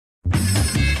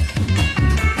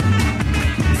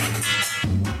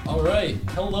right,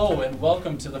 hello and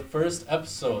welcome to the first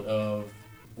episode of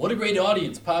What a Great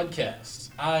Audience podcast.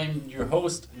 I'm your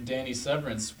host, Danny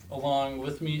Severance. Along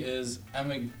with me is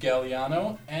Emma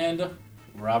Galliano and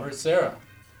Robert Serra.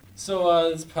 So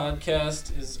this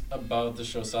podcast is about the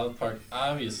show South Park,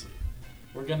 obviously.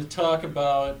 We're going to talk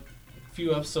about a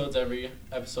few episodes every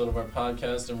episode of our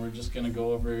podcast, and we're just going to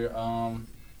go over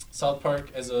South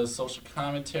Park as a social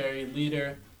commentary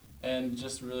leader and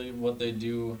just really what they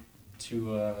do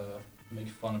to make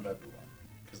fun of everyone,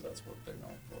 because that's what they're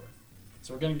known for.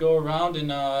 So we're going to go around and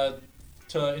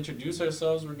to introduce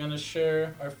ourselves, we're going to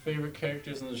share our favorite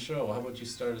characters in the show. How about you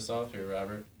start us off here,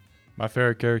 Robert? My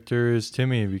favorite character is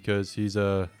Timmy because he's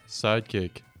a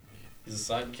sidekick. He's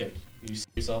a sidekick. You see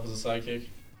yourself as a sidekick?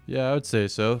 Yeah, I would say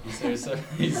so. You say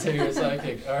you're a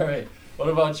sidekick. All right. What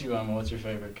about you, Emma? What's your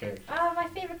favorite character? My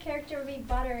favorite character would be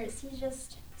Butters. He's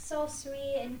just so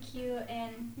sweet and cute,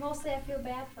 and mostly I feel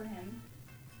bad for him.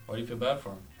 Why do you feel bad for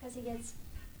him? Because he gets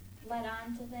led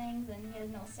on to things and he has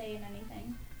no say in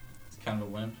anything. He's kind of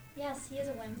a wimp. Yes, he is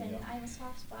a wimp, and Yeah. I have a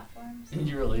soft spot for him. So.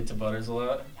 You relate to Butters a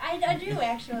lot? I do,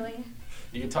 actually.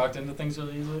 You get talked into things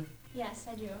really easily? Yes,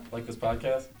 I do. Like this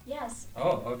podcast? Yes,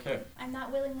 Oh, okay. I'm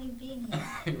not willingly being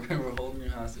here. We're holding you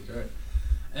hostage, all right.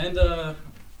 And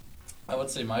I would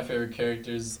say my favorite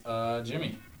character is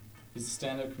Jimmy. He's a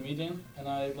stand-up comedian, and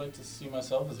I'd like to see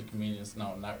myself as a comedian.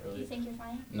 No, not You really. think you're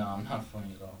funny? No, I'm not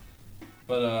funny at all.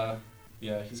 But,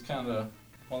 yeah, he's kind of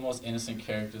one of the most innocent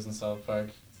characters in South Park.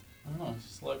 I don't know, he's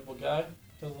just a likable guy.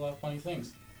 Does a lot of funny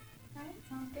things. Alright,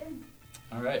 sounds good.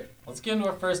 All right, let's get into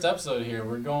our first episode here.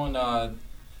 We're going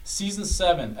Season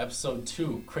 7, Episode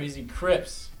 2, Crazy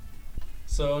Crips.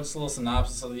 So just a little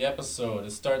synopsis of the episode.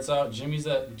 It starts out,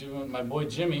 my boy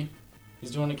Jimmy,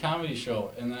 he's doing a comedy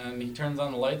show, and then he turns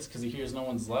on the lights because he hears no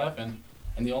one's laughing,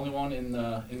 and the only one in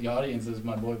the audience is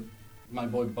my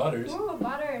boy Butters. Ooh,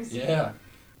 Butters. Yeah,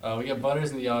 we got Butters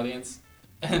in the audience,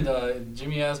 and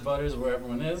Jimmy asks Butters where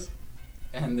everyone is,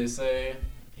 and they say,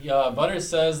 Butters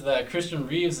says that Christian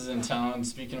Reeves is in town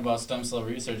speaking about stem cell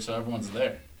research, so everyone's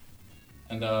there.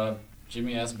 And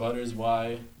Jimmy asks Butters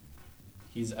why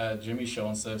he's at Jimmy's show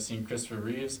instead of seeing Christopher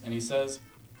Reeves, and he says,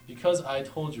 because I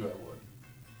told you I would.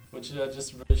 Which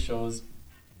just really shows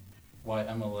why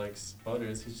Emma likes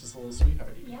Butters. He's just a little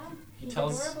sweetheart. Yeah, he's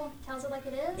tells- adorable. Tells it like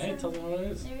it is. Yeah, he and tells him what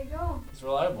it is. There you go. He's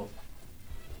reliable.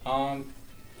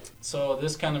 So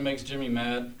this kind of makes Jimmy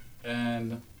mad,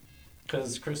 and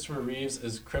because Christopher Reeves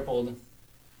is crippled,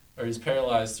 or he's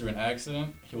paralyzed through an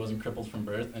accident, he wasn't crippled from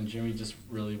birth, and Jimmy just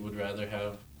really would rather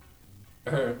have,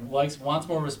 or wants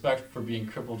more respect for being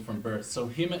crippled from birth. So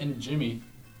him and Jimmy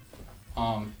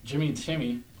and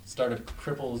Timmy start a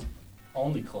cripples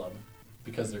only club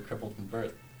because they're crippled from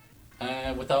birth,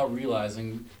 and without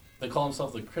realizing, they call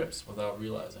themselves the Crips without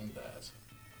realizing that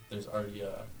there's already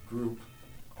a group,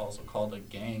 also called a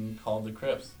gang, called the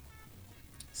Crips.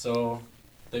 So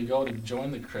they go to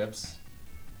join the Crips,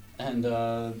 and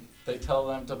they tell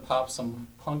them to pop some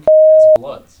punk ass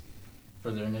bloods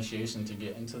for their initiation to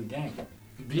get into the gang.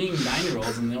 Being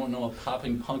 9-year-olds and they don't know what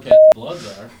popping punk ass bloods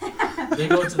are, they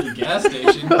go to the gas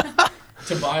station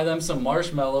to buy them some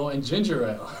marshmallow and ginger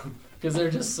ale, because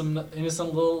they're just some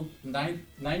innocent little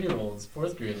 9-year-olds,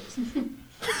 4th graders.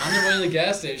 On their way to the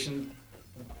gas station,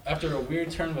 after a weird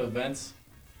turn of events,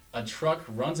 a truck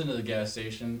runs into the gas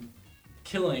station,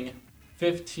 killing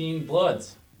 15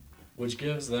 bloods, which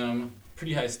gives them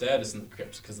pretty high status in the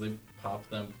Crips, because they pop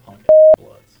them punk ass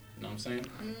bloods. You know what I'm saying?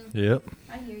 Yep.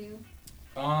 I hear you.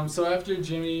 So after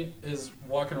Jimmy is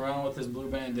walking around with his blue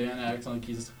bandana acting like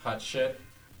he's hot shit,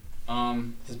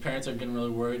 his parents are getting really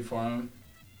worried for him,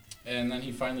 and then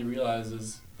he finally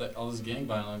realizes that all this gang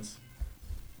violence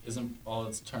isn't all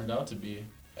it's turned out to be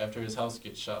after his house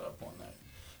gets shot up one night.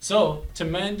 So, to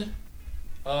mend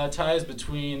ties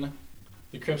between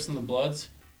the Crips and the Bloods,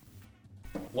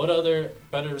 what other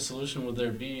better solution would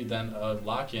there be than a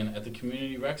lock-in at the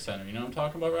community rec center? You know what I'm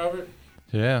talking about, Robert?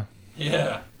 Yeah.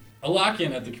 Yeah. A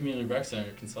lock-in at the community rec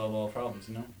center can solve all problems,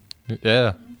 you know?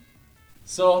 Yeah.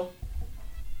 So,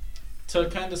 to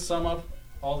kind of sum up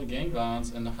all the gang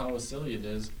violence and how silly it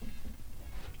is,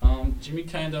 Jimmy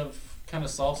kind of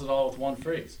solves it all with one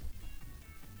phrase.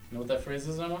 You know what that phrase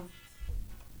is, Emma?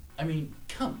 I mean,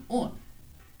 come on.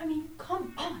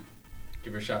 Come on.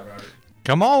 Give her a shot, Robert.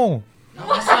 Come on. No,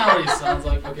 that's not what he sounds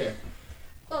like. Okay.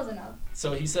 Close enough.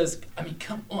 So he says, I mean,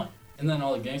 come on. And then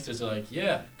all the gangsters are like,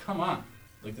 yeah, come on.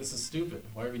 Like, this is stupid.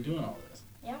 Why are we doing all this?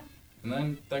 Yeah. And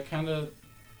then that kind of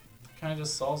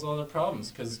just solves all their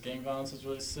problems, because gang violence is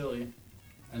really silly,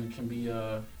 and it can be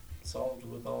solved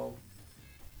with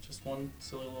just one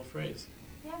silly little phrase.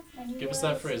 Yeah. And you Give us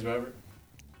that phrase, Robert.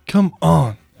 Come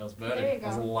on. That was better. There you That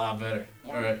was a go. lot better.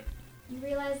 Yeah. All right. You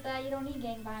realize that you don't need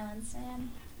gang violence,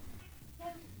 and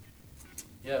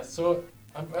Yeah, so,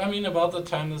 I mean, about the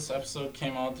time this episode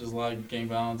came out, there's a lot of gang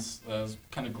violence that was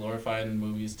kind of glorified in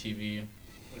movies, TV,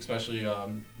 especially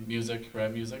music, rap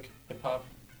music, hip-hop,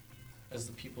 as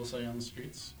the people say on the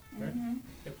streets, right?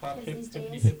 Hip-hop, Because hip, these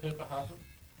hippity, days- hip, hip-hop.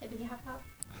 hippity hop hop.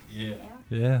 Yeah.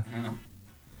 Yeah. Yeah. I know.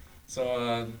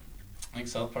 So, I think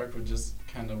South Park would just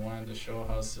kind of wanted to show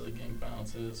how silly gang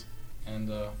violence is, and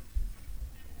don't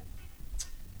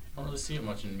really see it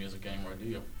much in music anymore, do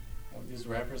you? Well, these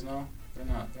rappers now, they're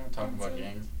not talking about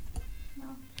gangs.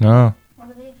 No. No. What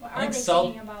are they? What I are think they South-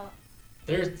 singing about?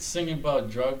 They're singing about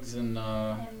drugs and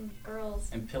And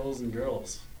girls. pills and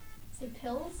girls. Say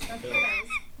pills or Pills. pillows?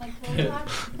 Like pillow talk?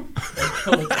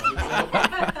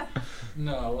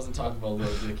 No, I wasn't talking about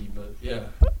Lil Dicky, but yeah.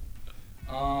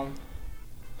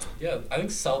 Yeah, I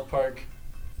think South Park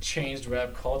changed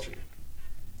rap culture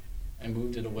and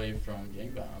moved it away from gang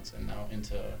violence and now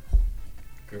into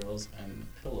girls and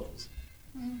pillows,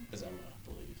 as Emma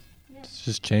believes. Yeah. It's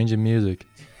just changing music.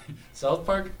 South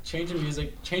Park changing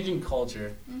music, changing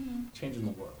culture, Mm-hmm. changing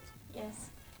the world. Yes.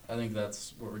 I think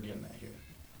that's what we're getting at here.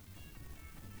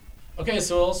 Okay,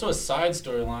 so also a side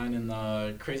storyline in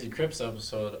the Crazy Crips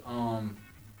episode.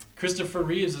 Christopher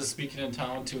Reeves is speaking in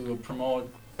town to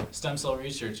promote stem cell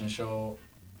research and show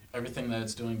everything that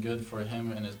it's doing good for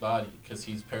him and his body because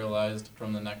he's paralyzed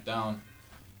from the neck down,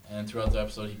 and throughout the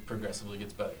episode he progressively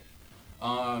gets better.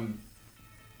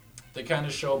 They kind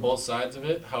of show both sides of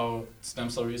it, how stem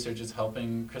cell research is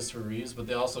helping Christopher Reeves, but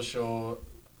they also show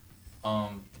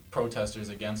protesters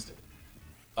against it.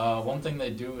 One thing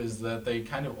they do is that they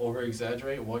kind of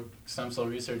over-exaggerate what stem cell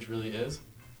research really is,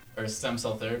 or stem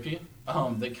cell therapy.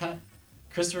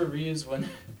 Christopher Reeves,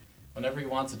 whenever he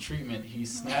wants a treatment, he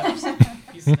snaps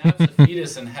a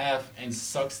fetus in half and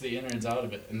sucks the innards out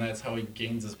of it, and that's how he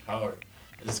gains his power.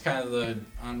 It's kind of the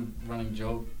running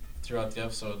joke throughout the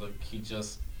episode. Like he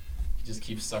just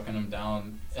keeps sucking him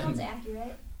down. Sounds and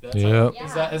accurate. that's Yep. how,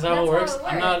 is that That's how it how works? it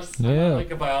I'm not works. Yeah.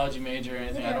 like a biology major or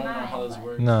anything. I Neither don't know am I, how this but-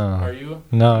 works. No. Are you?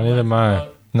 No, You neither am I.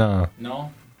 about- No.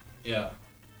 No? Yeah.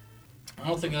 I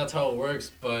don't think that's how it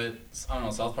works, but I don't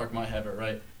know, South Park might have it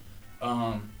right.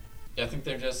 Yeah, I think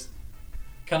they're just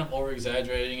kind of over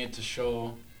exaggerating it to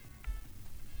show,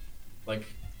 like,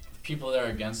 people that are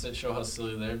against it show how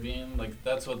silly they're being. Like,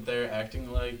 that's what they're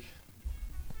acting like.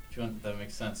 If you want, that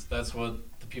makes sense. That's what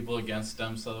the people against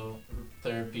stem cell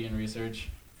therapy and research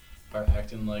are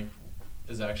acting like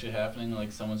is actually happening.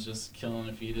 Like, someone's just killing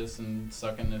a fetus and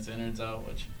sucking its innards out,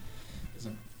 which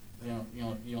isn't. You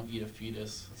don't eat a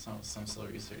fetus. That's not what stem cell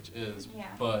research is. Yeah.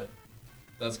 But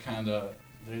that's kind of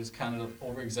they just kind of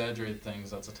over exaggerate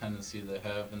things. That's a tendency they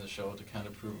have in the show to kind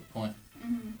of prove a point.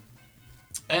 Mm-hmm.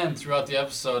 And throughout the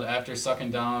episode, after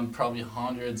sucking down probably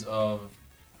hundreds of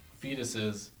fetuses,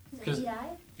 Is it 'cause-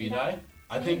 Fedi? feti,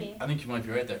 I Maybe. think you might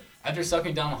be right there. After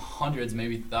sucking down hundreds,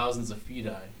 maybe thousands of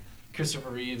feti,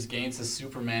 Christopher Reeves gains his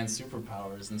Superman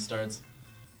superpowers and starts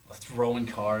throwing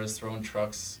cars, throwing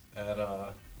trucks at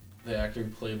the actor who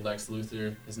played Lex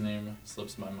Luthor. His name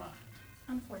slips my mind.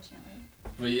 Unfortunately.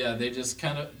 But yeah, they just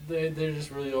kind of they're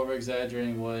just really over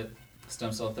exaggerating what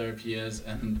stem cell therapy is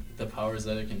and the powers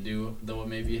that it can do. Though it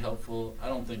may be helpful, I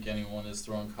don't think anyone is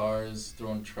throwing cars,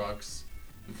 throwing trucks,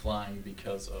 and flying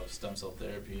because of stem cell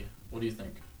therapy. What do you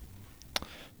think?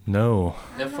 No.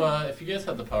 I don't If know. if you guys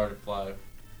had the power to fly,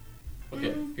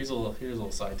 okay, Mm. here's a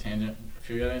little side tangent. If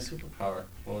you had any superpower,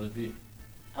 what would it be?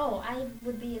 Oh, I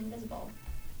would be invisible.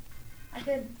 I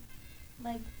could,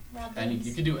 like, rob Any banks.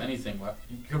 you could do anything.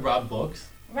 You could rob books.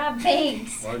 Rob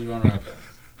banks. Why would you want to rob banks?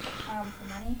 For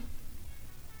money.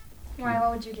 Why?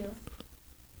 What would you do?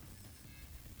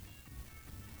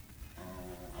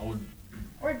 I would.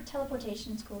 Or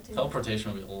teleportation's cool too.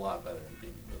 Teleportation would be a lot better than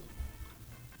being invisible.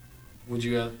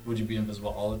 Would you be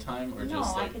invisible all the time or No,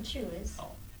 just I like? could choose.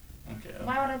 Oh, okay.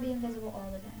 Why would I be invisible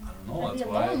all the time? I don't know. I'd That's be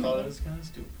why I thought lonely. it was kind of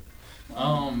stupid.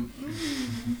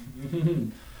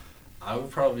 I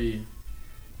would probably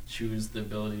choose the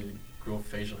ability to grow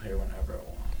facial hair whenever I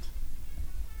want.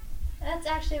 That's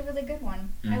actually a really good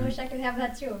one. I Mhm. wish I could have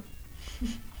that too.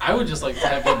 I would just like to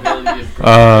have the ability to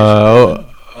grow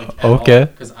like okay.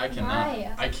 Because I cannot.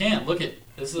 Why? I can't. Look at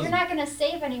this. You're not gonna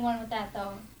save anyone with that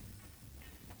though.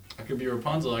 I could be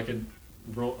Rapunzel. I could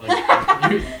roll.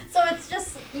 Like, So it's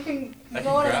just you can I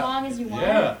grow can it as grab- long as you want.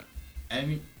 Yeah.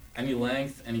 Any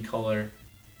length, any color.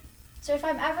 So if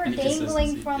I'm ever Any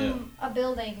dangling consistency, from a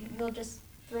building, you'll just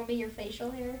throw me your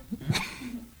facial hair.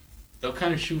 They'll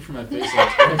kind of shoot from my face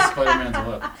like Spider-Man's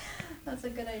web. That's a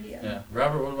good idea. Yeah.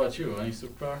 Robert, what about you? Any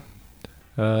superpower?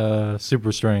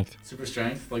 Super strength. Super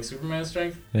strength, like Superman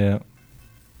strength? Yeah.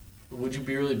 Would you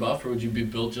be really buff, or would you be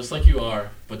built just like you are,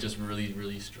 but just really,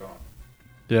 really strong?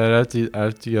 Yeah, I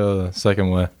have to go the second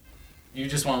way. You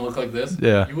just want to look like this?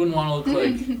 Yeah. You wouldn't want to look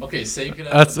like... Okay, say you could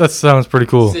have... That sounds pretty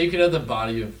cool. Say you could have the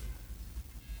body of...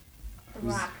 The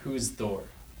Rock. Who's Thor?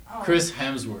 Oh. Chris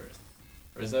Hemsworth.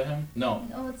 Or is that him? No.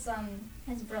 No, it's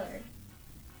his brother.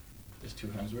 There's two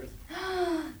Hemsworth?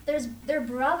 They're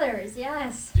brothers.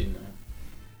 Yes. Didn't know.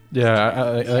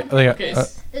 Yeah, Okay,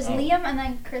 There's Liam and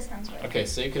then Chris Hemsworth. okay,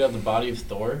 say you could have the body of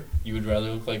Thor. You would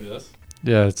rather look like this?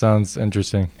 yeah, it sounds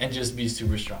interesting. And just be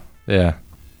super strong. Yeah.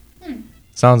 Hmm.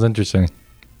 Sounds interesting.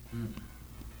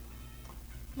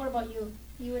 What about you?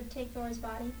 You would take Thor's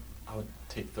body? I would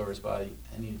take Thor's body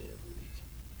any day of the week.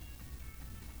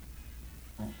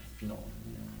 Oh, if you know.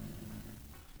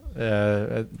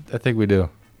 Yeah, I think we do.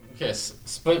 Okay,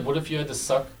 but what if you had to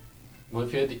suck? What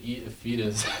if you had to eat a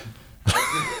fetus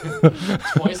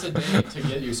twice a day to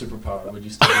get your superpower? Would you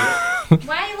still do it?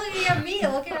 Why are you looking at me?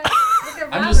 Look at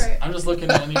Robert. I'm just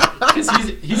looking at him because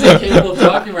he's incapable of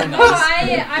talking right now. No,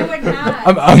 I would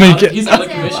not. He's out of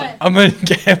commission. I'm in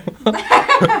game.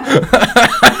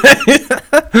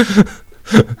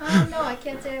 No, I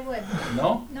can't say I would.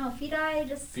 No? No, feti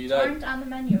just Feti? aren't on the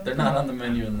menu. They're not on the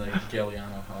menu in the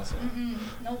Galliano household.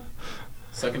 Nope.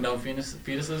 Sucking down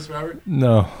fetuses, Robert?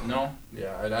 No. No?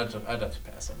 Yeah, I'd have to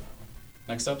pass on that one.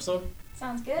 Next episode?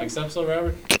 Sounds good. Next episode,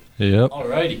 Robert? Yep.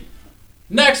 Alrighty.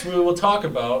 Next, we will talk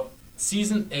about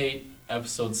Season 8,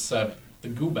 Episode 7, The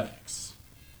Goobacks.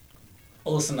 A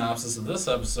little synopsis of this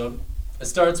episode. It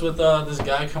starts with this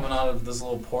guy coming out of this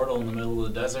little portal in the middle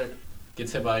of the desert,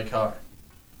 gets hit by a car.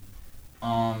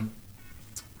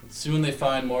 Soon they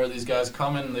find more of these guys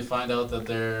coming, and they find out that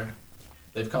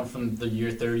they've come from the year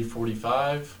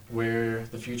 3045, where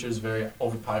the future is very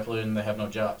overpopulated and they have no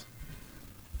jobs.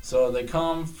 So they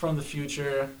come from the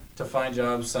future to find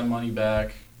jobs, send money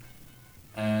back,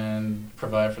 and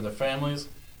provide for their families.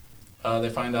 They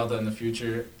find out that in the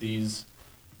future, these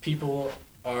people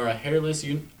are a hairless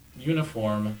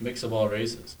uniform mix of all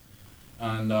races.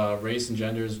 And race and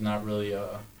gender is not really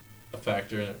a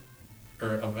factor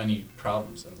or of any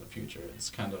problems in the future. It's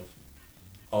kind of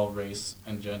all race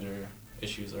and gender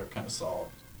issues are kind of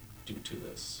solved due to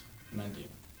this mending.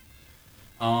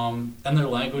 And their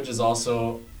language is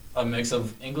also a mix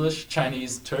of English,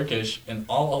 Chinese, Turkish, and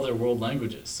all other world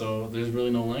languages. So there's really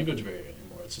no language barrier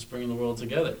anymore. It's just bringing the world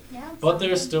together. Yeah, But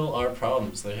there still are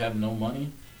problems. They have no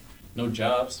money, no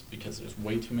jobs, because there's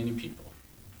way too many people.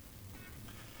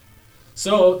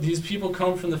 So these people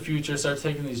come from the future, start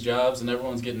taking these jobs, and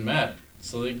everyone's getting mad.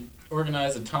 So they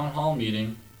organize a town hall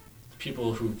meeting,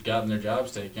 people who've gotten their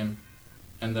jobs taken,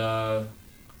 and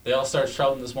they all start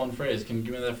shouting this one phrase. Can you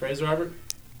give me that phrase, Robert?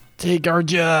 Take our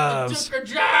They jobs. took our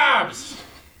jobs!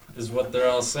 Is what they're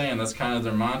all saying. That's kind of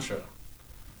their mantra.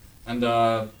 And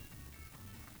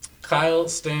Kyle,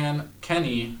 Stan,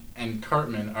 Kenny, and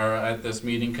Cartman are at this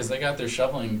meeting because they got their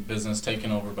shoveling business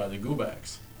taken over by the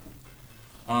Goobacks.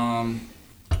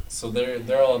 So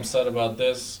they're all upset about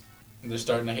this. They're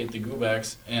starting to hate the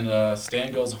Goobacks, and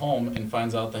Stan goes home and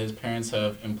finds out that his parents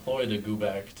have employed a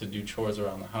Gooback to do chores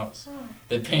around the house. Oh.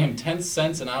 They pay him 10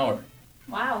 cents an hour.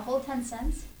 Wow, whole 10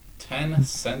 cents? 10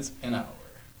 cents an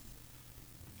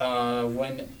hour.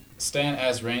 When Stan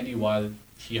asked Randy why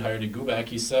he hired a Gooback,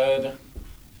 he said,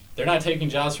 they're not taking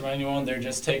jobs from anyone, they're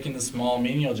just taking the small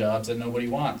menial jobs that nobody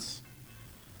wants.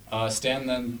 Stan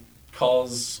then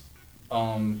calls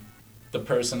the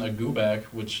person a Gooback,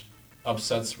 which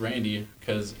upsets Randy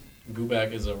because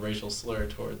Gooback is a racial slur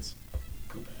towards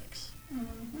Goobacks.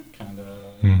 Kind of,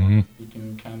 you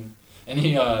can kind of,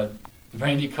 and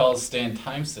Randy calls Stan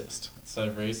timesist instead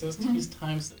of racist. He's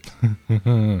timesist.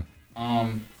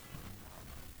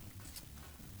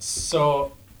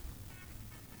 So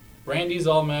Randy's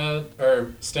all mad,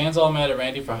 or Stan's all mad at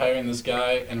Randy for hiring this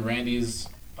guy, and Randy's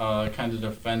kind of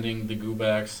defending the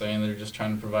Goobacks, saying they're just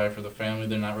trying to provide for the family.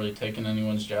 They're not really taking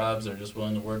anyone's jobs. They're just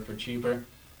willing to work for cheaper.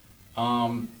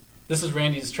 This is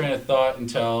Randy's train of thought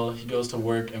until he goes to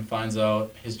work and finds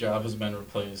out his job has been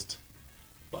replaced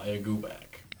by a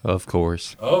Gooback. Of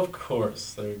course. Of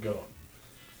course. There you go.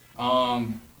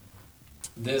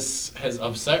 This has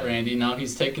upset Randy. Now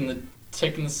he's taking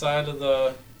the side of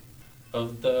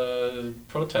the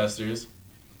protesters.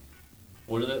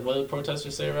 What do the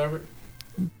protesters say, Robert?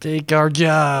 Take our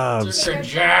jobs. Take our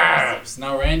jobs.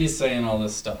 Now Randy's saying all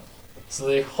this stuff. So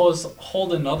they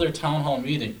hold another town hall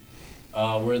meeting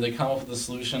where they come up with the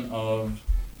solution of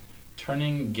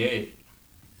turning gay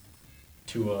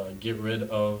to get rid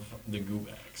of the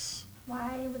Goobacks.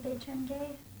 Why would they turn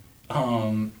gay?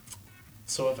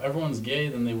 So if everyone's gay,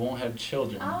 then they won't have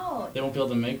children. Oh, They won't be able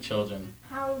to make children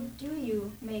how do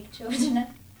you make children?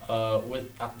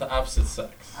 with the opposite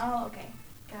sex. Oh, okay.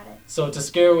 Got it. So to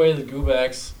scare away the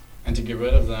Goobacks and to get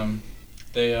rid of them,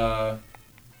 they go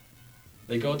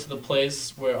to the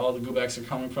place where all the Goobacks are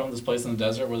coming from, this place in the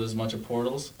desert where there's a bunch of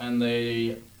portals, and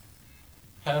they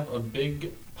have a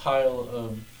big pile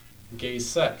of gay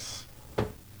sex.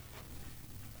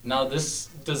 Now this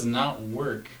does not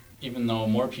work, even though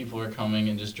more people are coming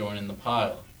and just joining the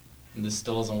pile. And this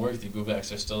still doesn't work. The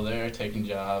Goobacks are still there, taking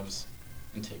jobs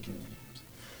and taking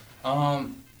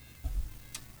names.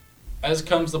 As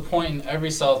comes the point in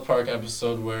every South Park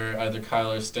episode where either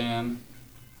Kyle or Stan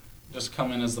just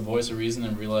come in as the voice of reason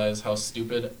and realize how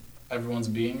stupid everyone's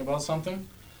being about something.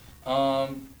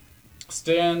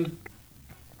 Stan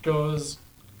goes,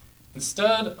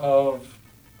 instead of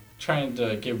trying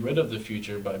to get rid of the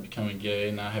future by becoming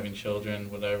gay, not having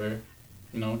children, whatever,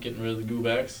 getting rid of the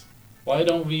Goobacks, why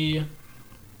don't we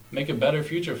make a better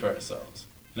future for ourselves?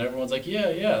 And everyone's like,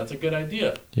 yeah, that's a good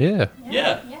idea. Yeah.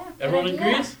 Yeah. good Everyone idea.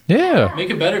 agrees? Yeah. Make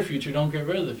a better future, don't get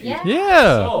rid of the future. Yeah.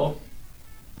 Yeah. So,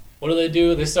 what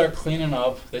do? They start cleaning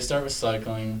up. They start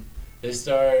recycling. They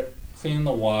start cleaning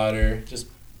the water. Just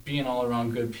being all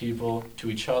around good people to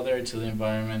each other, to the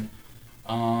environment.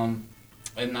 And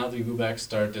now the Goobacks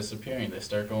start disappearing. They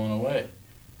start going away.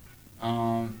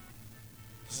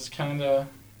 This is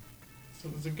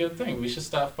it's a good thing. We should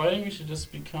stop fighting. We should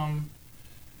just become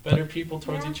better people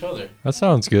towards Yeah. each other. That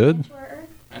sounds good. And to our Earth,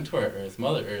 And to our Earth,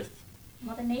 Mother Earth.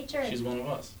 Mother Nature. She's one of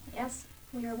us. Yes,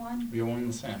 we are one. We are one and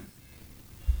the same.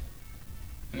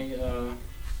 Can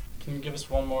you give us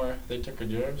one more? They took our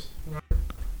jobs.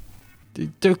 They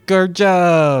took our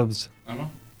jobs. Emma?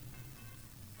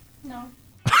 No.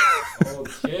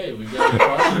 Okay, we got a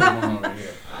question one over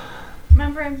here.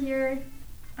 Remember, I'm here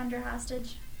under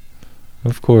hostage.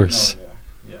 Of course. No,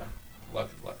 yeah. Lock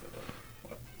the door.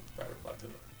 Lock the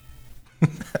door.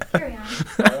 Carry on.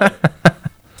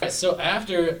 Alright, so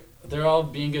after they're all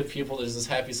being good people, there's this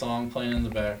happy song playing in the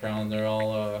background. They're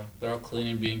all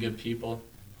cleaning, being good people.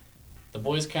 The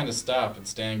boys kind of stop, and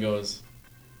Stan goes,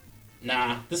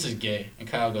 "Nah, this is gay." And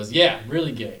Kyle goes, "Yeah,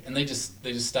 really gay." And they just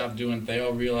stop doing it. They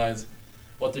all realize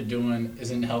what they're doing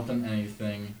isn't helping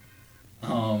anything.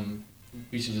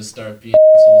 We should just start being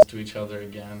assholes to each other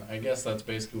again. I guess that's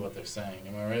basically what they're saying.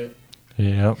 Am I right?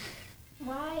 Yep.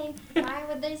 Why? Why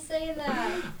would they say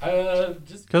that?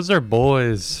 Just Because they're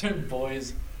boys. they're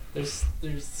boys. They're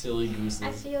silly gooses.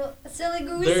 I feel silly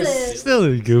They're gooses.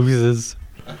 Silly gooses.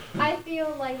 I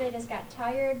feel like they just got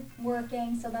tired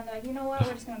working, so then they're like, you know what?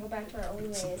 We're just gonna go back to our old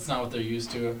It's ways. not what they're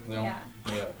used to. They don't, Yeah.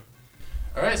 yeah.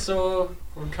 All right, so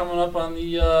we're coming up on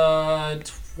the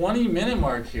 20-minute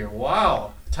mark here.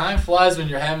 Wow. Time flies when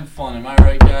you're having fun. Am I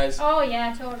right, guys? Oh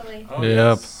yeah, totally. Okay,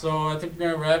 Yep. So I think we're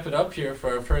going to wrap it up here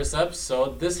for our first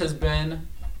episode. This has been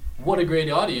What a Great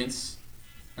Audience.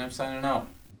 And I'm signing out.